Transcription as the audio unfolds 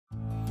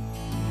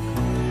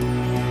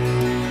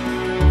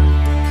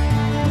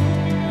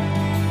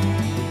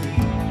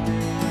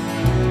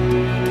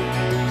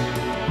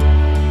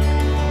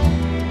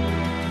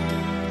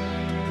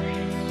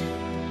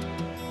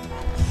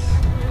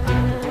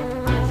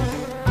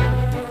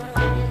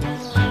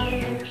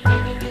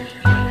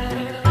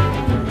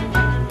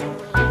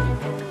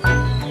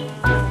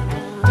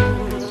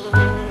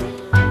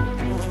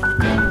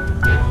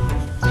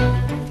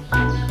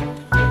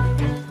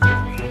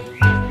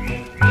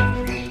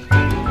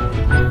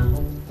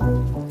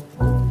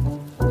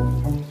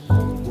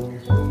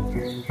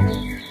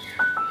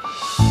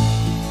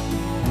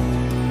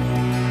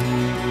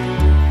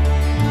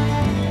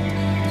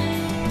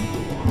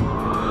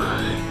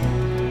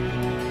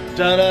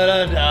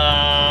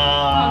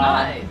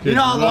nice. You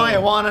know how long I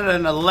wanted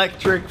an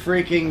electric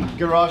freaking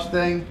garage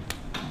thing?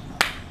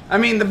 I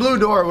mean, the blue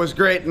door was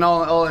great and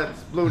all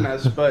its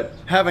blueness, but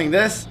having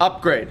this,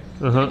 upgrade.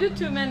 You do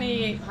too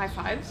many high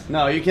fives?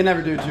 No, you can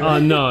never do too many. Oh,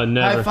 no,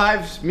 never. High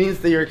fives means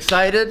that you're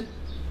excited,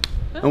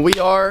 and we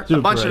are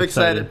a bunch of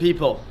excited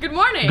people. Good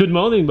morning. Good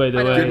morning, by the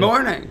way. Good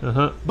morning.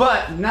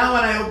 But now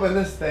when I open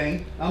this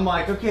thing, I'm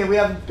like, okay, we've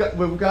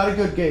got a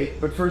good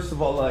gate, but first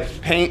of all, like,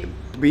 paint.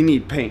 We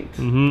need paint.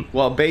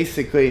 Well,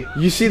 basically,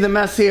 you see the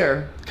mess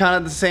here. Kind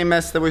of the same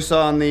mess that we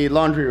saw in the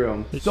laundry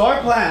room. So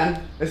our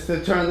plan is to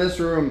turn this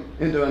room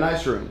into a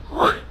nice room.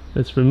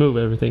 Let's remove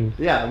everything.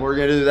 Yeah, we're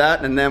gonna do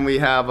that, and then we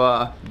have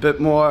a bit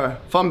more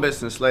fun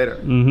business later.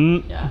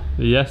 Yeah.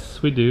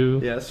 Yes, we do.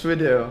 Yes, we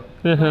do.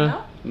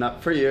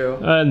 Not for you.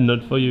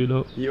 Not for you,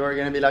 no. You are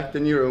gonna be locked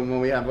in your room when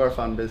we have our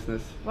fun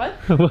business. What?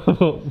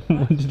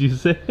 What did you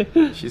say?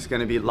 She's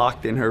gonna be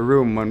locked in her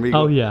room when we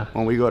go,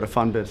 when we go to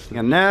fun business.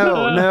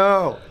 No,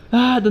 no.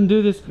 Don't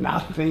do this.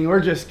 Nothing, we're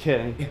just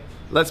kidding.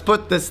 Let's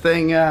put this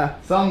thing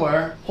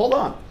somewhere. Hold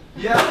on.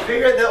 Yeah, I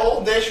figured the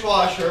old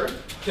dishwasher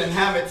can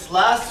have its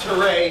last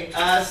hooray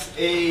as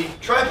a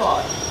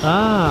tripod.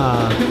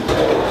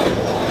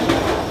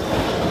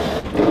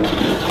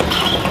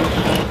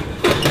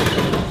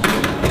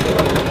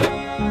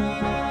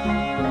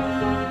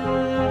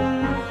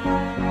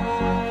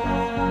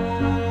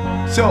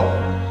 So,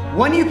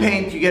 when you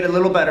paint, you get a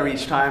little better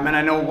each time, and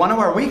I know one of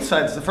our weak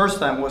sides the first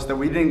time was that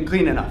we didn't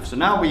clean enough. So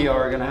now we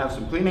are gonna have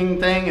some cleaning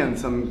thing and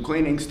some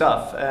cleaning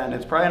stuff, and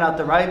it's probably not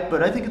the right,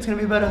 but I think it's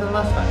gonna be better than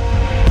last time.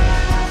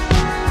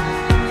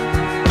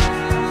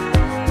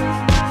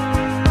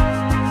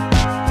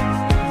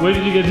 Where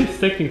did you get this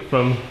technique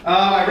from?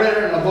 I read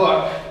it in a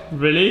book.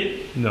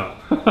 Really? No.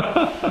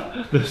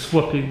 The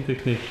swapping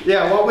technique.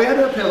 Yeah, well, we had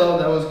a pillow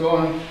that was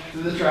going to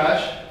the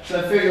trash, so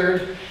I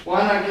figured,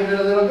 why not give it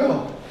a little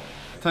go?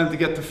 Time to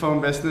get to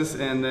phone business,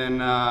 and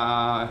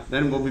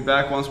then we'll be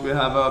back once we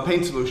have a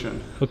paint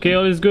solution. Okay,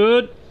 all is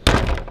good?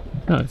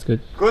 Oh, it's good.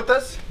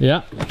 Goodness?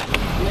 Yeah.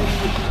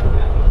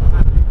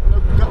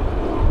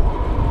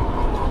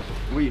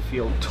 We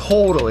feel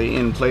totally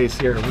in place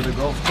here with the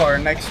golf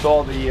cart next to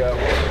all the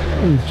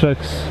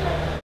trucks.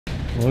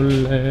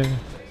 Ole.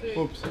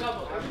 Oops.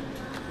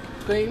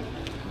 Thing.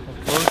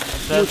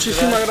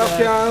 Muchísimas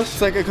gracias.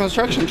 It's like a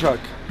construction truck.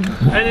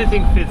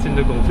 Anything fits in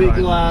the golf cart.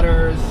 Big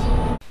ladders.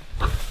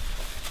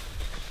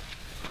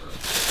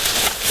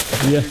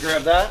 Yes. Can you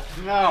grab that?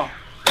 No.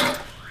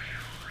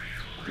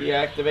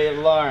 Deactivate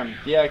alarm.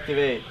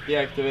 Deactivate.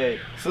 Deactivate.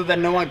 So that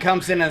no one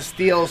comes in and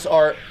steals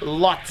our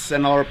LUTs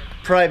and our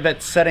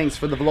private settings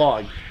for the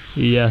vlog.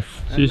 Yes.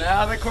 And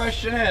now the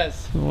question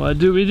is, what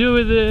do we do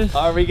with this?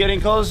 Are we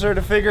getting closer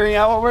to figuring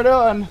out what we're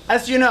doing?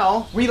 As you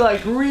know, we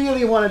like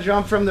really want to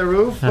jump from the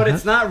roof, but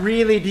it's not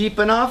really deep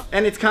enough,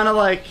 and it's kind of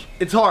like,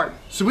 it's hard.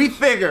 So we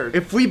figured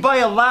if we buy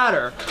a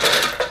ladder,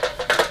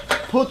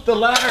 put the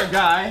ladder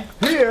guy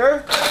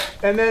here,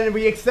 and then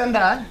we extend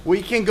that,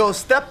 we can go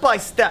step by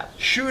step,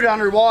 shoot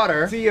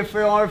underwater, see if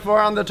we're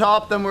on the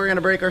top, then we're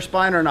gonna break our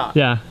spine or not.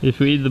 Yeah, if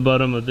we eat the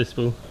bottom of this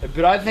pool.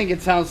 But I think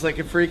it sounds like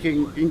a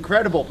freaking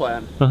incredible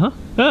plan.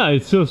 Yeah,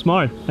 it's so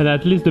smart. And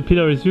at least the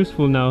pillar is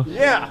useful now.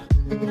 Yeah.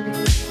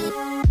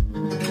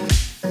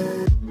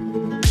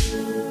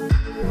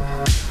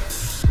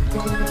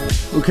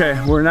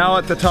 Okay, we're now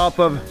at the top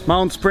of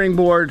Mount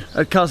Springboard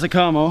at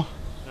Casacamo.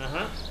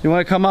 You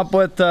want to come up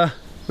with the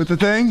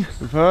thing?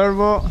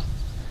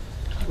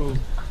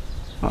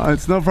 Oh,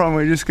 it's no problem.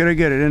 We're just gonna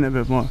get it in a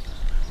bit more.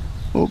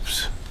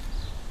 Oops.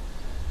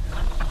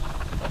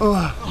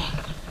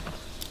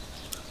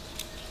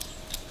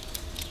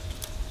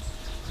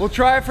 We'll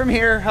try it from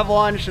here, have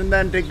lunch, and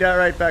then dig that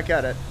right back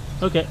at it.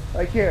 Okay.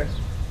 Like here.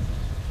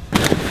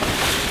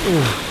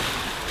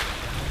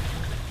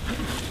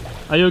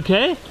 Are you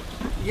okay?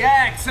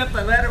 Yeah, except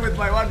I landed with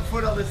my 1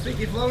 foot on the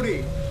sticky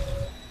floaty.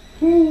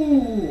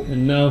 Ooh.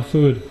 And now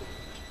food.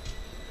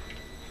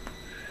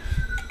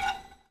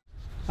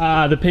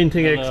 The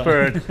painting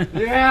expert.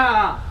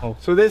 Yeah! Oh.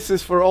 So this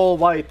is for all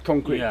white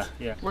concrete. Yeah,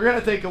 yeah. We're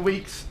gonna take a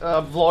week's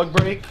vlog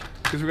break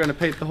because we're gonna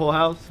paint the whole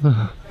house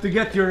to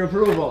get your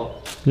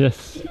approval.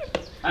 Yes.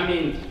 I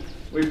mean,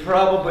 we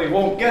probably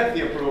won't get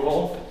the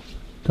approval.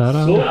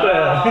 Ta-da.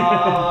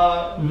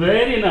 Super!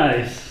 Very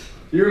nice.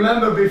 You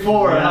remember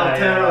before how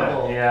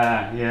terrible.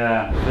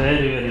 Yeah,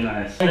 very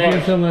nice. Thank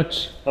you so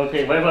much.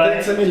 Okay, bye-bye.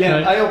 Thanks a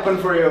million. I open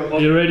for you. Are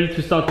you ready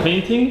to start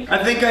painting?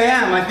 I think I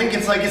am. I think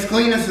it's like as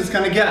clean as it's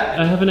gonna get.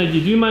 I have an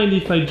idea. Do you mind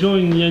if I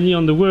join Yanni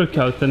on the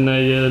workout and I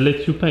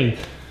let you paint?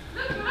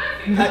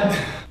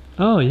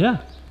 Oh, yeah.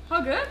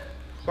 How good?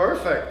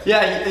 Perfect.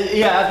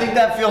 Yeah, I think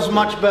that feels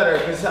much better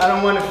because I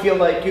don't want to feel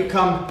like you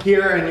come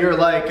here and you're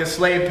like a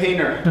slave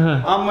painter.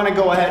 I'm gonna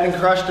go ahead and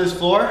crush this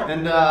floor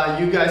and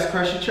you guys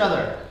crush each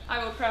other.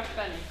 I will crush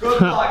Benny.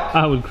 Good luck.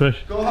 I will crush.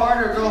 Go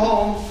hard or go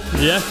home.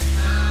 Yes.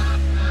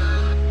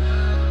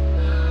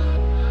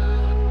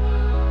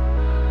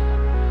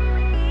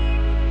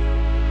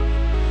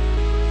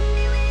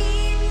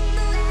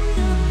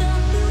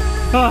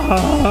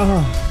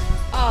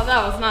 Oh,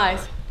 that was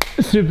nice.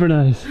 Super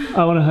nice.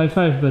 I want a high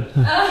five, but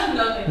No,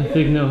 I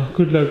think no.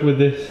 Good luck with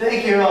this.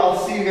 Thank you. I'll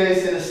see you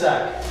guys in a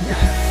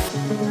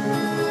sec.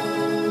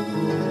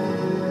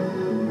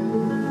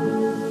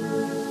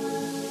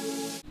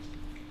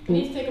 We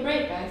need to take a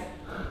break, guys.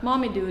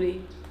 Mommy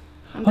duty.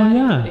 And Oh daddy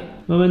yeah, duty.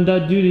 mom and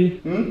dad duty.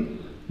 Hmm?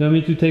 You want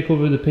me to take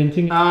over the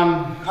painting?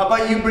 How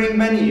about you bring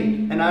Benny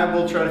and I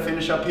will try to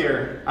finish up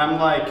here. I'm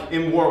like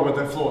in war with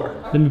the floor.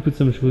 Let me put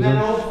some shoes Then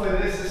on. hopefully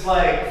this is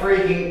like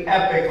freaking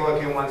epic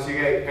looking once you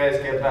guys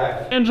get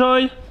back.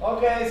 Enjoy.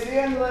 Okay, see you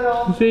in a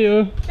little. See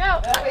you.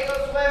 Ciao. Then we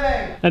go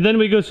swimming. And then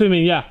we go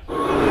swimming. Yeah.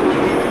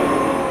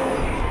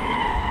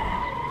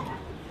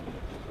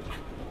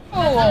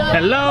 Oh,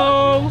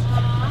 Hello.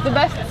 the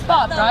best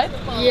spot, right?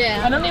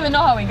 Yeah. I don't even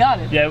know how we got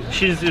it. Yeah,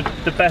 she's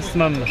the best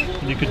mum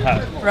you could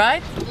have.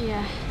 Right?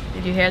 Yeah.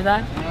 Did you hear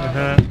that?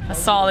 A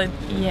solid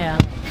yeah.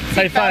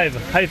 High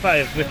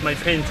five with my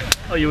paint.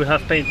 Oh, you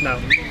have paint now.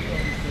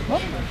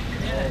 What?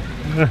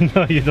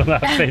 No, you don't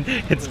have paint.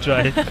 It's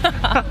dry.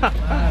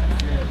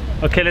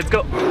 Okay, let's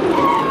go.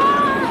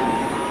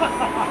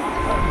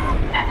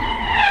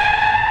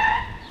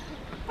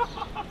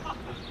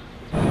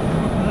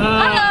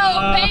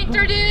 Hello,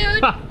 painter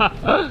dude!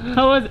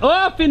 How was?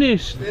 Oh,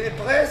 finished.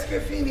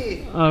 Presque fini.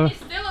 He's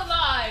still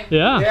alive!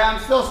 Yeah. Yeah, I'm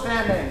still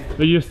standing.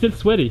 But you're still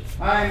sweaty.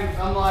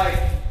 I'm like,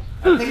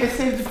 I think I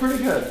saved it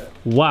pretty good.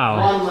 Wow.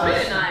 One Really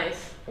less.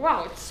 nice.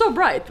 Wow, it's so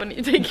bright when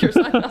you take your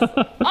sunglasses.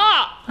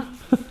 Ah!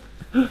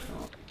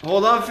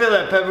 Hold on,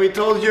 Philip. Have we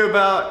told you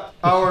about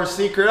our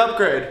secret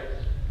upgrade?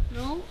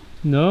 No?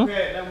 No?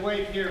 Okay, then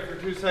wait here for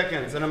 2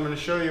 seconds and I'm gonna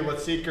show you what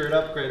secret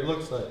upgrade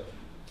looks like.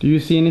 Do you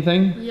see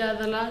anything? Yeah,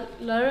 the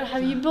ladder.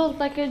 Have you built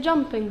like a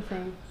jumping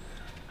thing?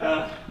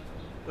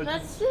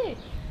 Let's see.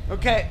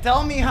 Okay,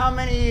 tell me how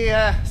many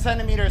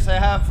centimeters I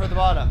have for the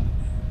bottom.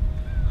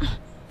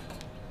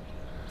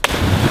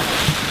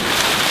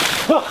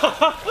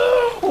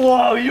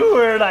 Wow, you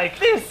were like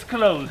this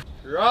close.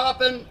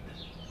 Dropping.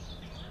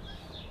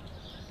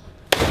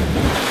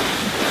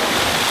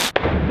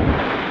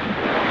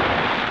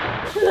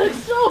 It looks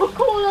so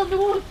cool on the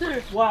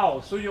water.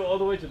 Wow, so you're all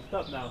the way to the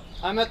top now.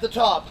 I'm at the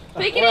top.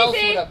 Take it Where else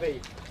easy. would I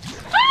be?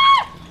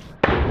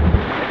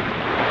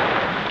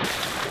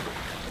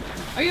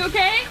 Are you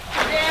okay?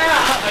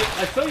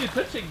 I saw you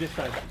touching this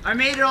time. I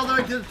made it all the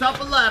way to the top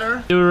of the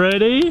ladder. You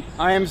ready?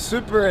 I am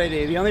super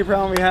ready. The only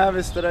problem we have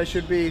is that I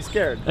should be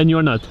scared. And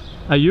you're not.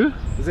 Are you?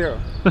 0.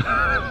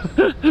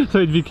 So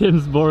it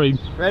becomes boring.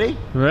 Ready?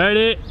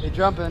 Ready? Hey,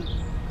 jumping.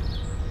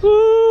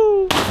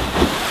 Woo!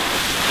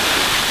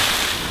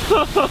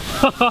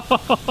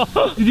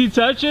 Did you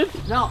touch it?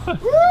 No.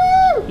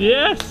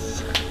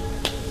 Yes!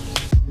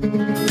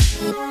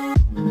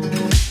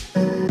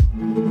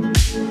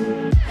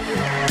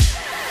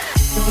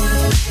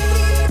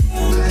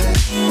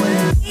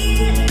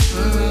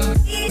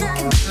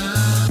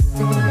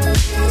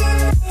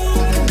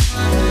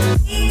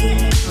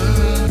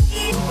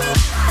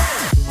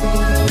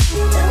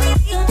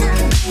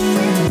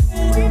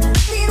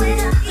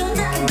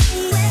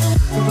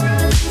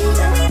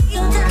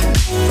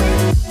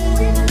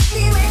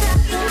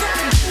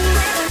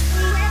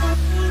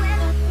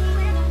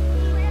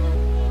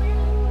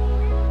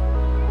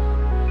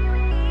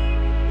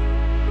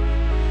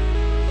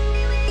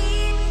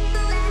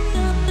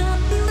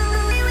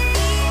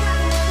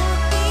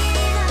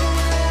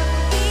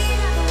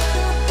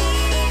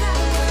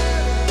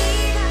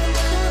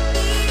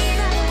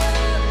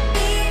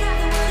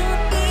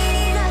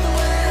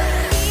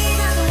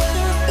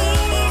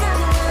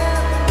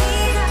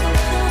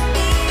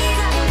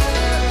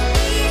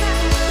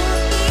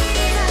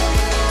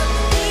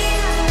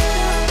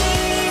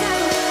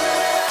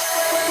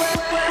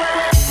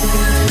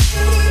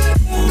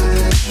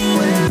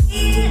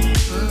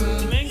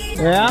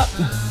 Yeah.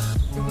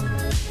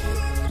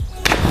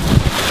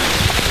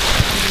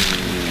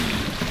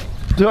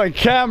 Doing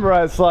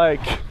camera, it's like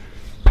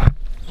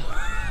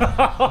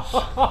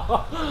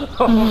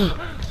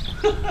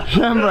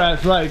camera,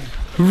 it's like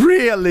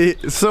really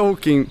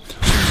soaking.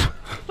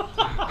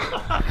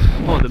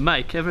 Oh, the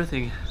mic,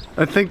 everything.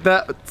 I think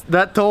that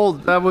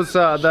was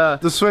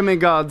the swimming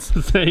gods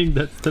Saying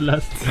that's the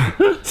last.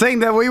 saying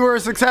that we were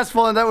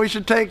successful and that we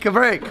should take a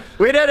break.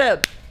 We did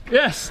it.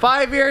 Yes!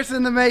 5 years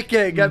in the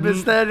making. I've been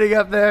standing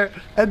up there,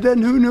 and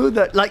then who knew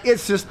that? Like,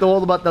 it's just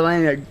all about the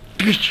landing.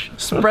 Like,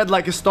 spread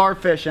like a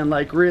starfish and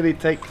like really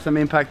take some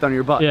impact on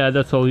your butt. Yeah,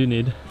 that's all you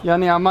need.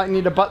 Yanni, I might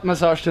need a butt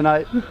massage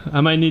tonight.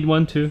 I might need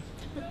one too.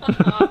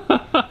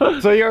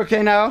 So you're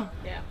okay now?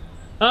 Yeah.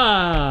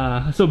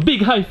 Ah, so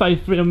big high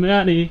five from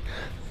Yanni.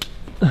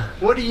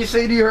 What do you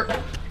say to your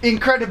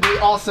incredibly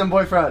awesome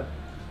boyfriend?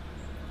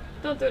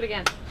 Don't do it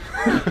again.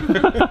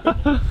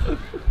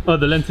 Oh,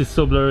 the lens is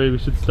so blurry, we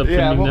should stop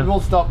Yeah, filming now. we'll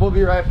stop. We'll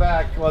be right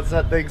back once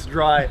that thing's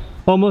dry.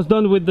 Almost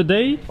done with the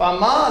day?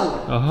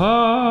 Famal!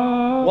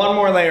 Aha! One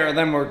more layer and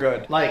then we're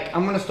good. Like,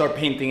 I'm gonna start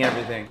painting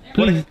everything.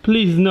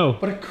 Please no.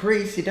 What a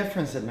crazy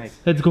difference it makes.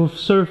 Let's go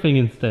surfing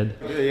instead.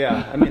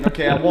 Yeah, I mean,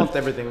 okay, I want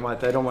everything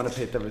white. I don't want to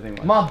paint everything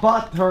white. My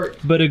butt hurts.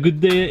 But a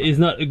good day is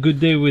not a good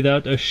day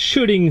without a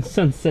shooting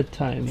sunset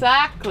time.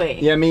 Exactly.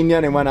 Yeah, me and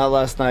Jenny went out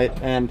last night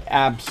and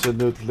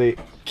absolutely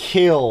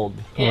killed.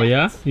 Oh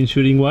yeah? In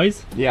shooting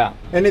wise? Yeah.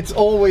 And it's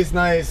always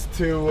nice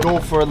to go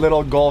for a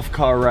little golf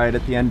car ride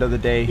at the end of the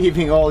day,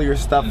 leaving all your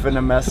stuff in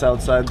a mess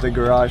outside the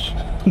garage.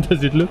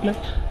 Does it look like?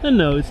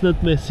 No, it's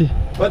not messy.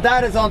 But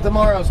that is on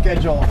tomorrow's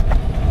schedule.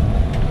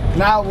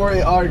 Now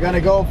we are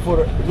gonna go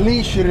for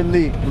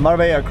leisurely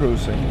Marbella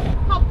cruising.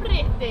 How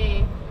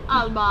pretty,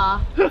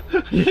 Alba.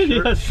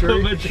 Yeah, so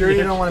much. Sure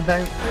you don't want to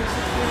bang?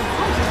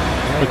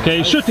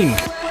 Okay, shooting.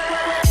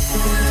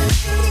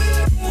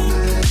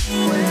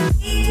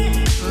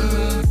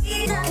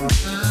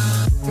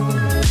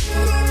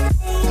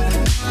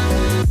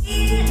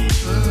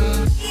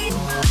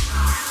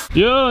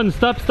 Jon,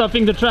 stop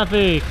stopping the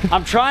traffic.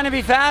 I'm trying to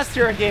be fast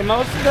here again.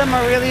 Most of them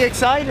are really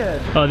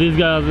excited. Oh, these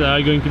guys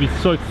are going to be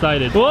so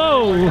excited.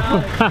 Whoa! Sorry,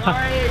 go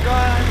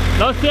ahead.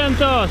 Los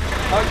cientos.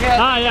 Okay,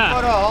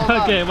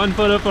 Yeah. Okay, one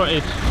photo for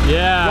each.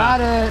 Yeah. Got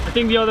it. I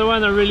think the other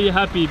one are really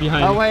happy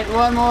behind. Oh wait,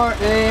 one more.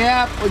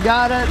 Yep, we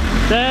got it.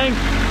 Thanks.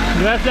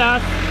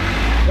 Gracias.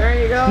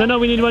 There you go. No,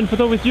 we need one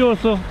photo with you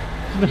also.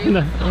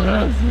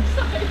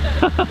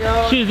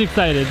 She's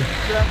excited.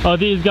 Oh,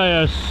 these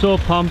guys are so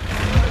pumped.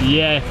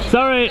 Yeah.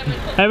 Sorry,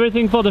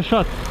 everything for the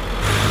shot.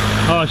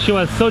 Oh, she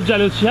was so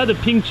jealous. She had a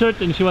pink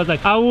shirt and she was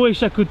like, I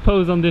wish I could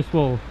pose on this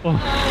wall. Oh.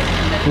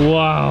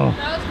 Wow.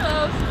 That was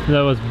close.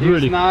 That was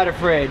really He's not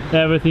afraid.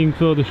 everything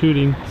for the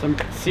shooting. Some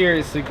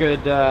seriously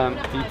good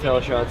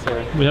detail shots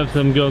here. We have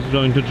some girls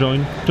going to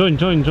join. Join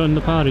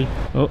the party.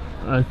 Oh,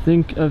 I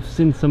think I've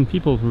seen some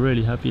people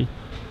really happy.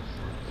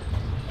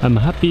 I'm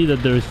happy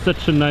that there is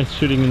such a nice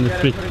shooting in the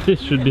street.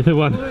 This should be the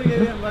one.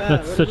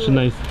 That's such a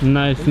nice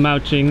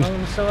matching.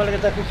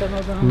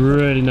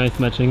 Really nice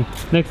matching.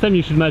 Next time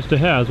you should match the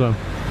hair as well.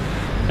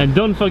 And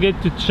don't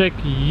forget to check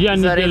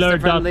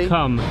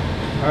yannideller.com.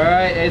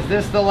 Alright, is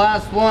this the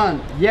last one?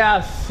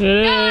 Yes! It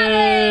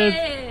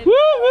is!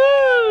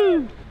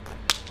 Woo-hoo!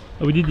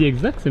 Oh, we did the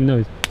exact same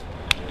noise.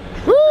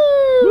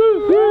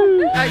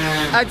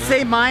 I'd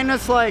say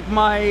minus like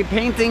my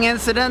painting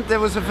incident, it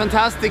was a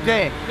fantastic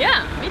day.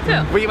 Yeah, me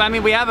too. I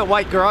mean, we have a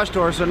white garage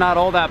door, so not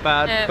all that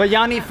bad. But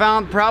Yanni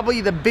found probably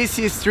the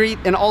busiest street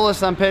in all of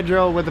San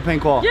Pedro with the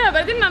pink wall. Yeah,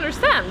 but I didn't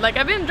understand. Like,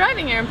 I've been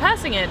driving here and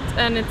passing it,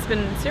 and it's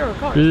been 0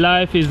 cars.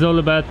 Life is all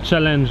about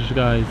challenge,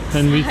 guys.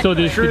 And we saw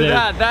this True today.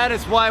 that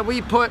is why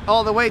we put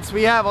all the weights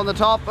we have on the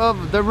top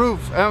of the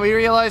roof. And we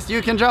realized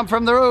you can jump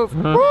from the roof.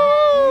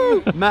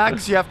 Woo!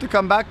 Max, you have to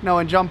come back now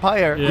and jump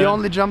higher. Yeah. You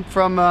only jump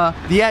from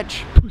the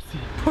edge.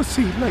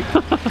 Pussy, like,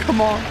 come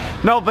on.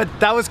 No, but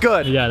that was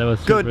good. Yeah, that was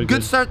super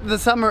Good start to the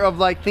summer of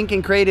like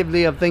thinking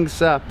creatively of things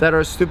that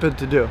are stupid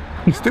to do.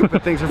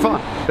 Stupid things are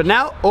fun. But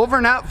now, over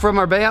and out from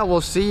Marbella.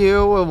 We'll see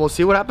you. We'll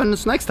see what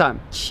happens next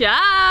time.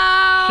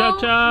 Ciao! Ciao,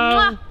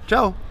 ciao.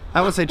 Ciao.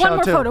 I would say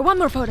ciao too. One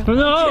more photo.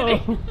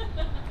 No!